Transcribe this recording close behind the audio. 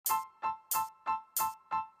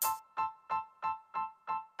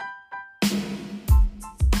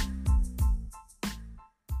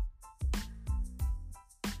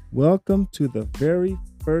Welcome to the very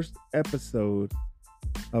first episode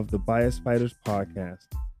of the BiasPhyters podcast.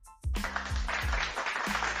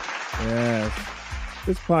 Yes,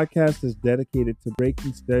 this podcast is dedicated to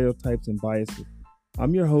breaking stereotypes and biases.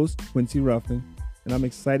 I'm your host, Quincy Ruffin, and I'm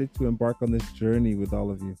excited to embark on this journey with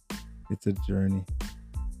all of you. It's a journey.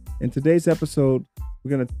 In today's episode,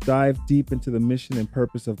 we're going to dive deep into the mission and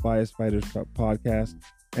purpose of BiasPhyters podcast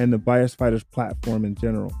and the BiasPhyters platform in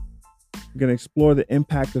general. We're going to explore the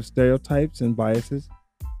impact of stereotypes and biases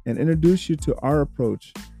and introduce you to our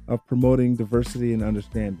approach of promoting diversity and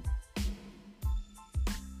understanding.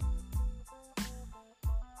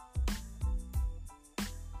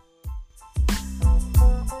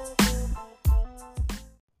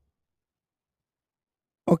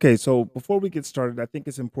 Okay, so before we get started, I think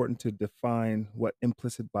it's important to define what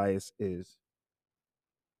implicit bias is.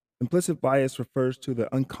 Implicit bias refers to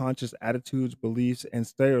the unconscious attitudes, beliefs, and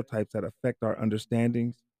stereotypes that affect our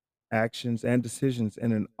understandings, actions, and decisions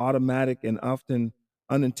in an automatic and often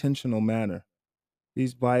unintentional manner.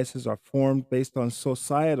 These biases are formed based on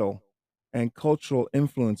societal and cultural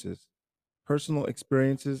influences, personal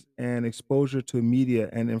experiences, and exposure to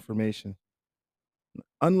media and information.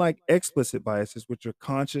 Unlike explicit biases, which are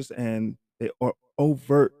conscious and they are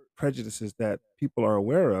overt prejudices that people are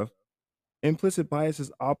aware of, implicit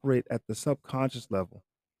biases operate at the subconscious level.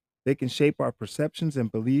 They can shape our perceptions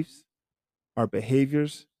and beliefs, our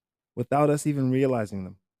behaviors, without us even realizing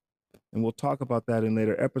them. And we'll talk about that in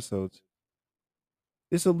later episodes.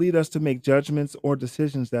 This will lead us to make judgments or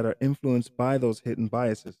decisions that are influenced by those hidden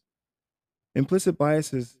biases. Implicit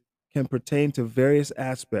biases can pertain to various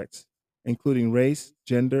aspects, including race,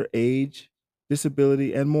 gender, age,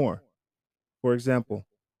 disability, and more. For example,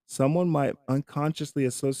 someone might unconsciously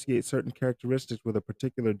associate certain characteristics with a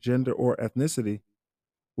particular gender or ethnicity,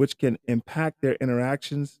 which can impact their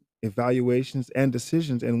interactions, evaluations, and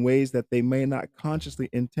decisions in ways that they may not consciously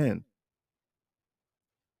intend.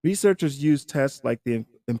 Researchers use tests like the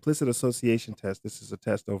implicit association test. This is a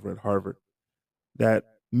test over at Harvard that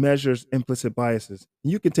measures implicit biases.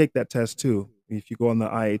 You can take that test too if you go on the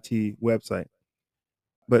IAT website.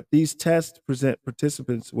 But these tests present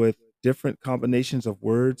participants with different combinations of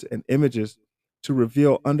words and images to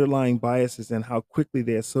reveal underlying biases and how quickly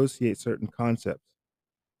they associate certain concepts.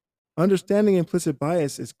 Understanding implicit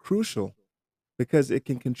bias is crucial because it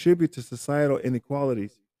can contribute to societal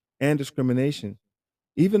inequalities and discrimination,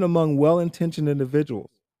 even among well intentioned individuals.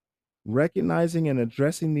 Recognizing and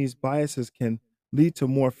addressing these biases can lead to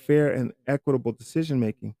more fair and equitable decision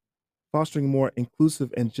making, fostering more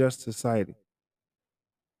inclusive and just society.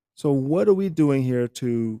 So, what are we doing here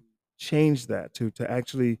to change that, to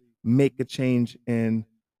actually make a change in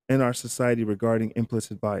our society regarding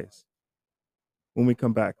implicit bias? When we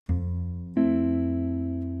come back,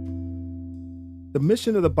 the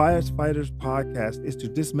mission of the Bias Fighters podcast is to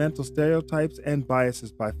dismantle stereotypes and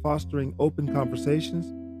biases by fostering open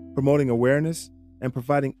conversations, promoting awareness, and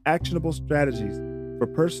providing actionable strategies for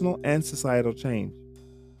personal and societal change.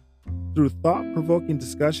 Through thought provoking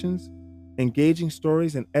discussions, engaging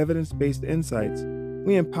stories, and evidence based insights,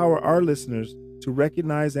 we empower our listeners to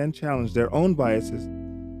recognize and challenge their own biases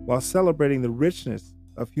while celebrating the richness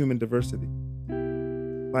of human diversity.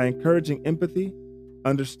 By encouraging empathy,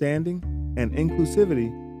 understanding, and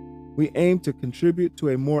inclusivity, we aim to contribute to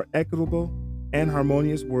a more equitable and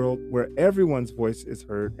harmonious world where everyone's voice is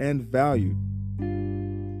heard and valued.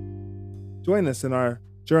 Join us in our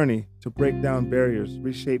journey to break down barriers,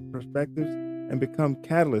 reshape perspectives, and become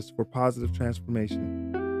catalysts for positive transformation.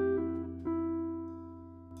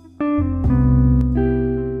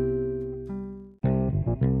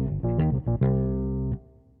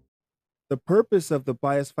 The purpose of the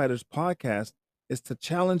Bias Fighters podcast is to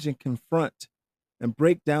challenge and confront and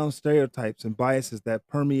break down stereotypes and biases that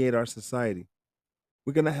permeate our society.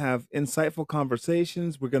 We're going to have insightful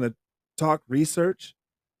conversations. We're going to talk research.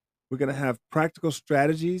 We're going to have practical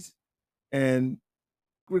strategies. And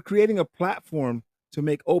we're creating a platform to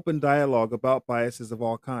make open dialogue about biases of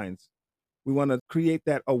all kinds. We want to create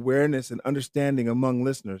that awareness and understanding among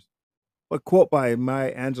listeners. A quote by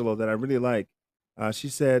Maya Angelou that I really like. She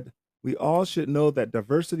said, "We all should know that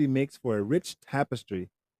diversity makes for a rich tapestry,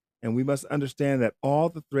 and we must understand that all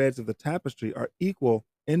the threads of the tapestry are equal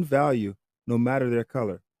in value, no matter their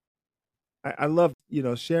color." I love,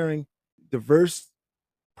 sharing diverse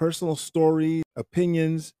personal stories,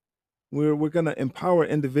 opinions. We're going to empower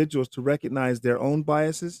individuals to recognize their own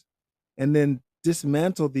biases and then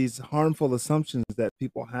dismantle these harmful assumptions that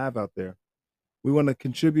people have out there. We want to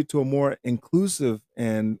contribute to a more inclusive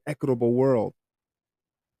and equitable world.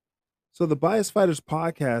 So, the Bias Fighters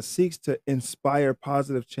podcast seeks to inspire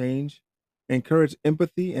positive change, encourage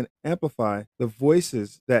empathy, and amplify the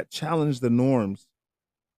voices that challenge the norms.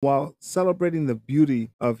 While celebrating the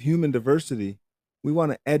beauty of human diversity, we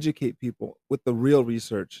want to educate people with the real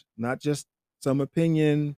research, not just some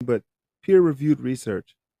opinion, but peer reviewed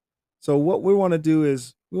research. So, what we want to do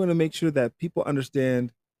is we want to make sure that people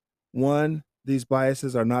understand one, these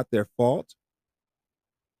biases are not their fault.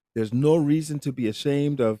 There's no reason to be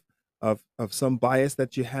ashamed of some bias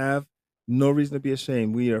that you have. No reason to be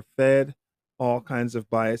ashamed. We are fed all kinds of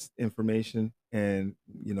biased information, and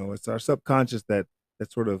it's our subconscious that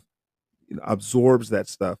sort of absorbs that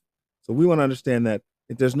stuff. So we want to understand that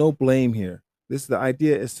there's no blame here. The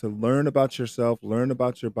idea is to learn about yourself, learn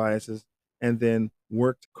about your biases, and then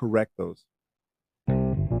work to correct those.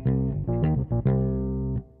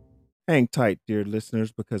 Hang tight, dear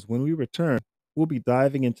listeners, because when we return, we'll be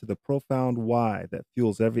diving into the profound why that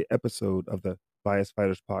fuels every episode of the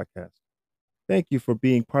BiasPhyters podcast. Thank you for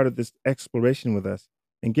being part of this exploration with us,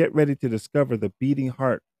 and get ready to discover the beating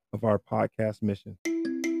heart of our podcast mission.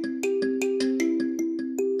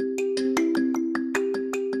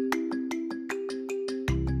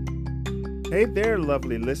 Hey there,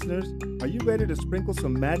 lovely listeners. Are you ready to sprinkle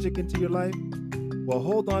some magic into your life? Well,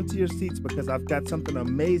 hold on to your seats because I've got something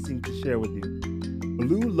amazing to share with you.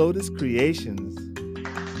 Blue Lotus Creations.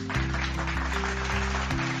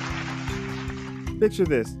 Picture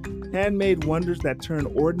this, handmade wonders that turn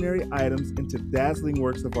ordinary items into dazzling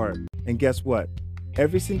works of art. And guess what?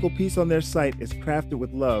 Every single piece on their site is crafted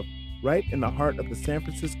with love, right in the heart of the San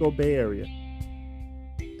Francisco Bay Area.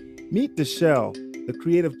 Meet Deshelle, the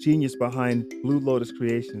creative genius behind Blue Lotus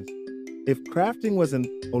Creations. If crafting was an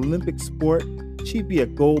Olympic sport, she'd be a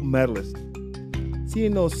gold medalist.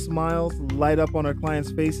 Seeing those smiles light up on our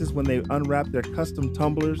clients' faces when they unwrap their custom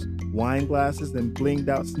tumblers, wine glasses, and blinged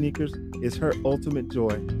out sneakers is her ultimate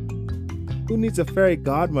joy. Who needs a fairy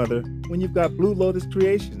godmother when you've got Blue Lotus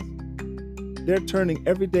Creations? They're turning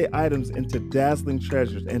everyday items into dazzling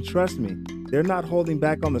treasures, and trust me, they're not holding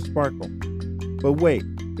back on the sparkle. But wait,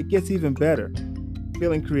 it gets even better.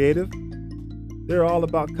 Feeling creative? They're all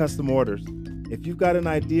about custom orders. If you've got an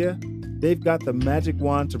idea, they've got the magic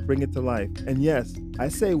wand to bring it to life. And yes, I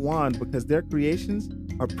say wand because their creations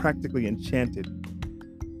are practically enchanted.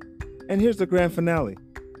 And here's the grand finale.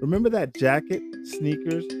 Remember that jacket,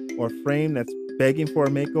 sneakers, or frame that's begging for a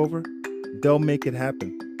makeover? They'll make it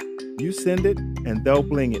happen. You send it, and they'll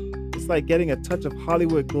bling it. It's like getting a touch of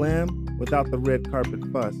Hollywood glam without the red carpet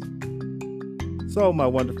fuss. So, my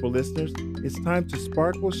wonderful listeners, it's time to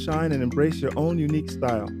sparkle, shine, and embrace your own unique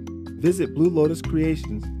style. Visit Blue Lotus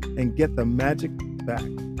Creations and get the magic back.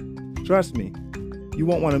 Trust me, you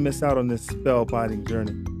won't want to miss out on this spellbinding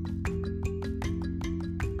journey.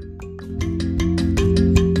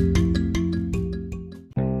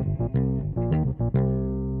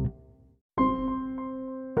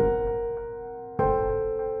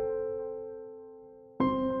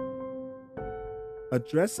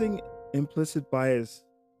 Addressing implicit bias,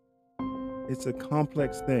 it's a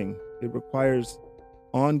complex thing. It requires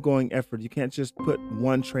ongoing effort. You can't just put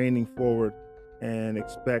one training forward and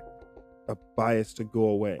expect a bias to go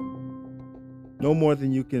away. No more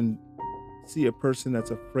than you can see a person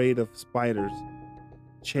that's afraid of spiders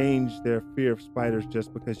change their fear of spiders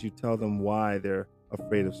just because you tell them why they're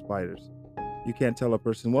afraid of spiders. You can't tell a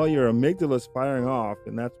person, well, your amygdala's firing off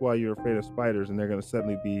and that's why you're afraid of spiders, and they're going to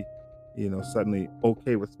suddenly be suddenly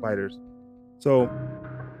okay with spiders. So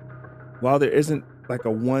while there isn't like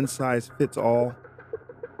a one size fits all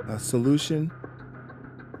solution,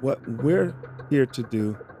 what we're here to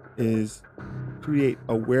do is create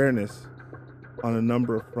awareness on a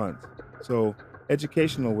number of fronts. So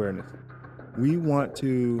educational awareness. We want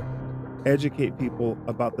to educate people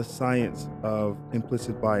about the science of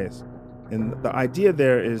implicit bias. And the idea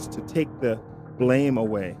there is to take the blame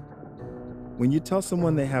away. When you tell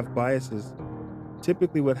someone they have biases,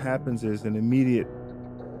 typically what happens is an immediate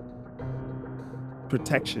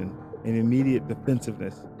protection, an immediate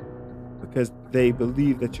defensiveness, because they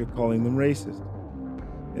believe that you're calling them racist.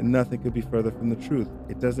 And nothing could be further from the truth.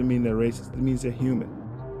 It doesn't mean they're racist, it means they're human.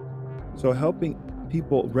 So helping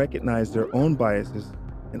people recognize their own biases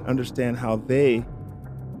and understand how they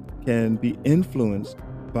can be influenced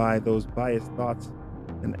by those biased thoughts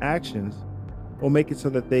and actions will make it so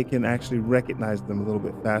that they can actually recognize them a little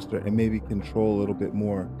bit faster and maybe control a little bit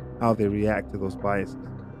more how they react to those biases.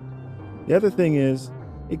 The other thing is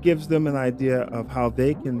it gives them an idea of how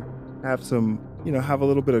they can have have a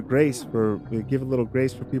little bit of grace give a little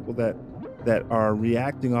grace for people that are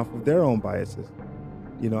reacting off of their own biases.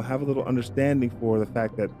 Have a little understanding for the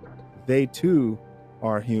fact that they too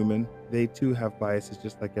are human. They too have biases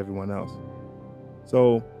just like everyone else.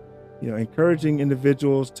 So Encouraging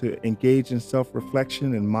individuals to engage in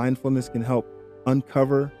self-reflection and mindfulness can help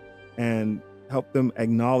uncover and help them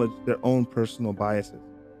acknowledge their own personal biases.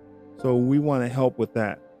 So we want to help with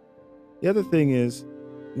that. The other thing is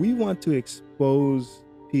we want to expose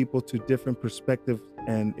people to different perspectives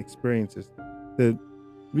and experiences. The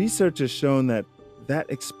research has shown that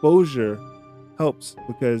exposure helps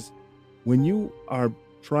because when you are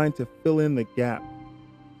trying to fill in the gap,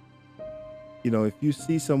 if you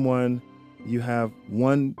see someone, you have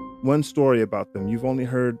one story about them, you've only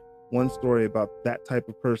heard one story about that type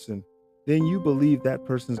of person, then you believe that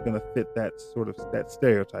person's going to fit that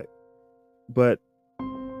stereotype. But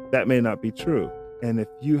that may not be true. And if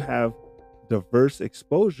you have diverse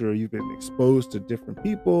exposure, you've been exposed to different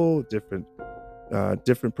people, different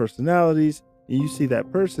personalities, and you see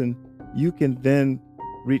that person, you can then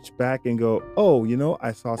reach back and go, oh,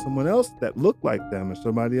 I saw someone else that looked like them, or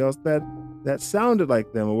somebody else that sounded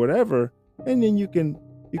like them, or whatever. And then you can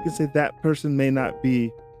say that person may not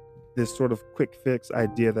be this sort of quick fix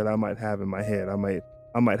idea that I might have in my head. I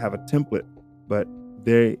might have a template, but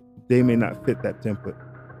they may not fit that template.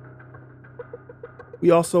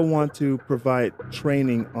 We also want to provide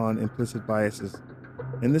training on implicit biases,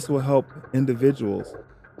 and this will help individuals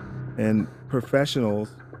and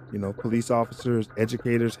professionals, police officers,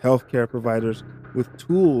 educators, healthcare providers, with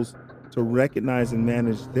tools to recognize and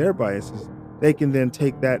manage their biases. They can then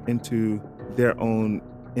take that into their own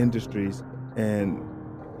industries and,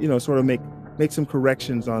 sort of make some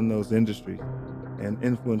corrections on those industries and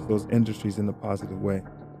influence those industries in a positive way.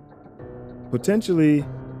 Potentially,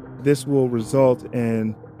 this will result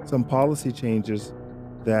in some policy changes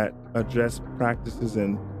that address practices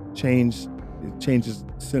and changes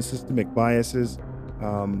systemic biases,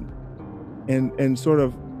 and sort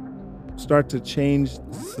of start to change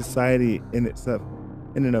society in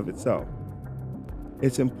and of itself.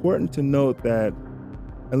 It's important to note that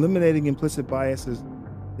eliminating implicit biases,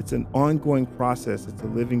 it's an ongoing process. It's a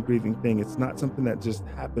living, breathing thing. It's not something that just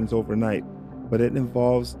happens overnight, but it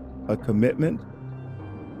involves a commitment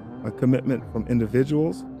from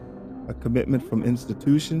individuals, a commitment from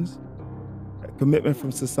institutions, a commitment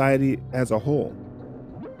from society as a whole.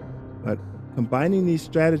 But combining these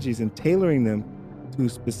strategies and tailoring them to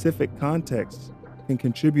specific contexts can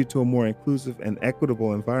contribute to a more inclusive and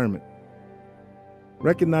equitable environment.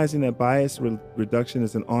 Recognizing that bias reduction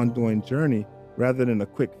is an ongoing journey rather than a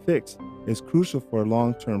quick fix is crucial for a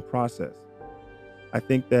long-term process. I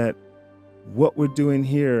think that what we're doing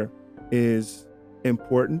here is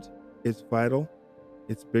important, it's vital,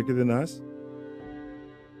 it's bigger than us,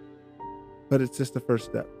 but it's just the first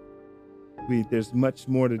step. There's much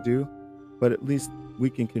more to do, but at least we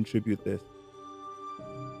can contribute this.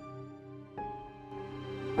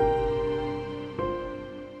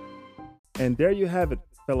 And there you have it,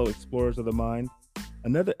 fellow explorers of the mind.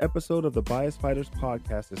 Another episode of the BiasPhyters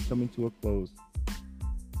podcast is coming to a close.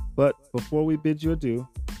 But before we bid you adieu,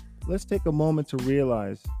 let's take a moment to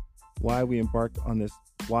realize why we embarked on this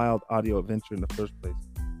wild audio adventure in the first place.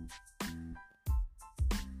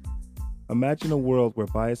 Imagine a world where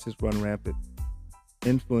biases run rampant,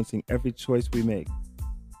 influencing every choice we make,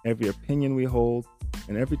 every opinion we hold,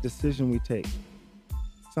 and every decision we take.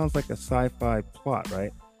 Sounds like a sci-fi plot,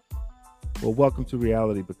 right? Well, welcome to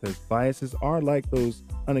reality, because biases are like those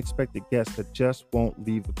unexpected guests that just won't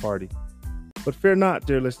leave the party. But fear not,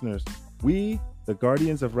 dear listeners. We, the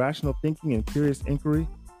guardians of rational thinking and curious inquiry,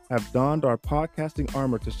 have donned our podcasting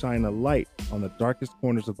armor to shine a light on the darkest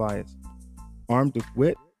corners of bias. Armed with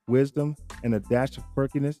wit, wisdom, and a dash of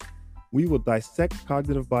quirkiness, we will dissect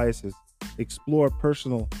cognitive biases, explore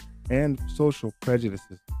personal and social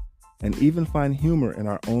prejudices, and even find humor in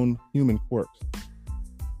our own human quirks.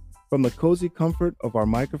 From the cozy comfort of our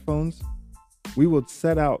microphones, we will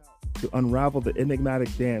set out to unravel the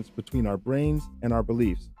enigmatic dance between our brains and our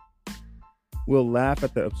beliefs. We'll laugh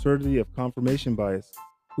at the absurdity of confirmation bias.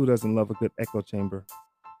 Who doesn't love a good echo chamber?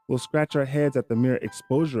 We'll scratch our heads at the mere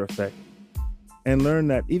exposure effect and learn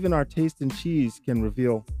that even our taste in cheese can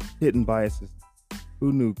reveal hidden biases.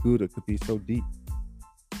 Who knew Gouda could be so deep?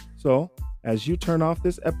 So, as you turn off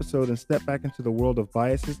this episode and step back into the world of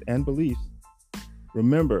biases and beliefs,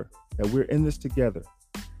 remember that we're in this together.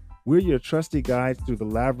 We're your trusty guides through the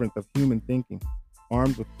labyrinth of human thinking,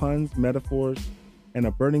 armed with puns, metaphors, and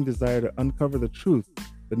a burning desire to uncover the truth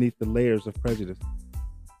beneath the layers of prejudice.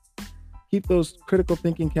 Keep those critical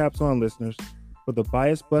thinking caps on, listeners, for the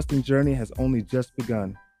bias-busting journey has only just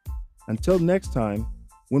begun. Until next time,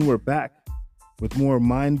 when we're back with more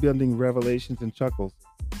mind-bending revelations and chuckles,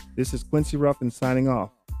 this is Quincy Ruffin signing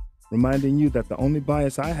off, reminding you that the only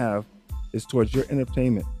bias I have is towards your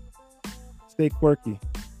entertainment. Stay quirky,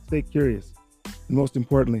 stay curious, and most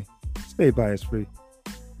importantly, stay bias free.